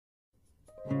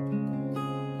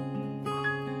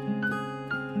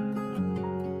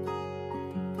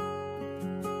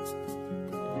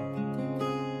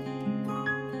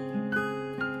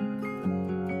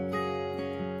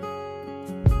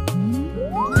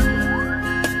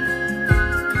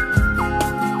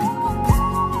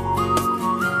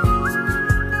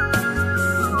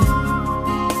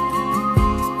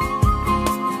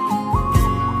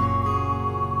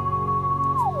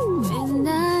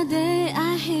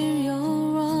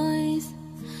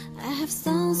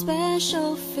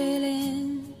special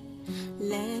feeling.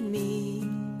 Let me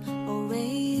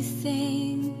always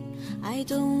think I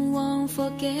don't want to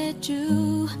forget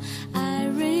you. I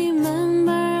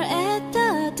remember at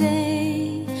the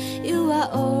day you are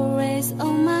always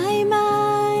on my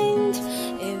mind.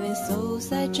 Even so,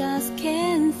 I just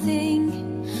can't think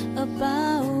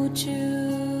about you.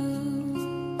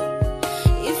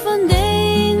 If one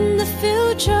day in the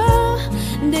future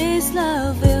this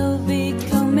love will be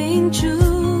coming true,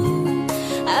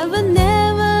 I will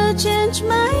never change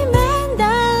my mind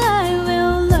that I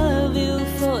will love you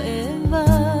forever.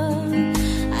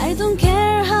 I don't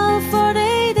care how far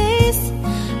it is,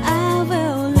 I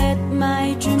will let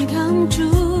my dream come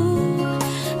true.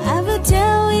 I will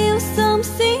tell you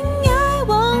something I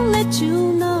won't let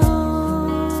you know.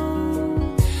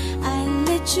 I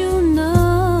let you know.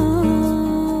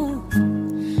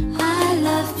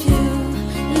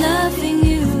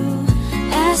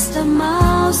 The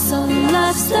mouse on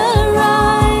love's the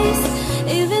rise.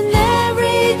 Even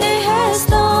every day has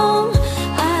dawned,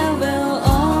 I will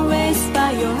always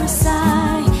by your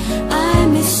side. I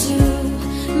miss you,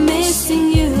 missing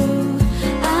you.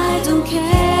 I don't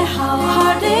care how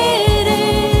hard it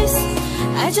is,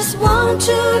 I just want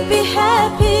to be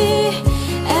happy.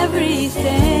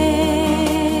 Everything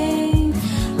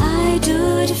I do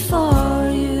it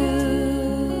for you.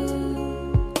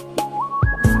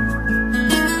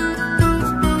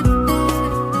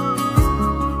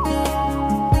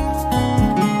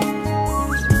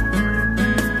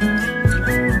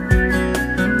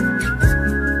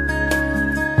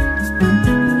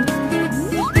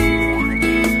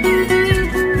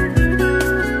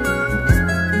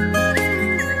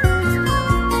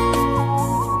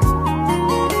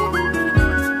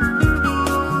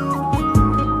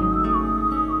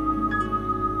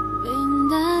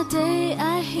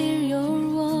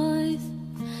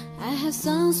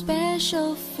 Some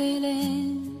special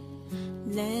feeling.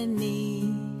 Let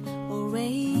me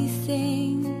always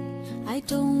think I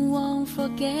don't want to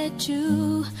forget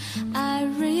you. I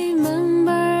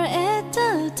remember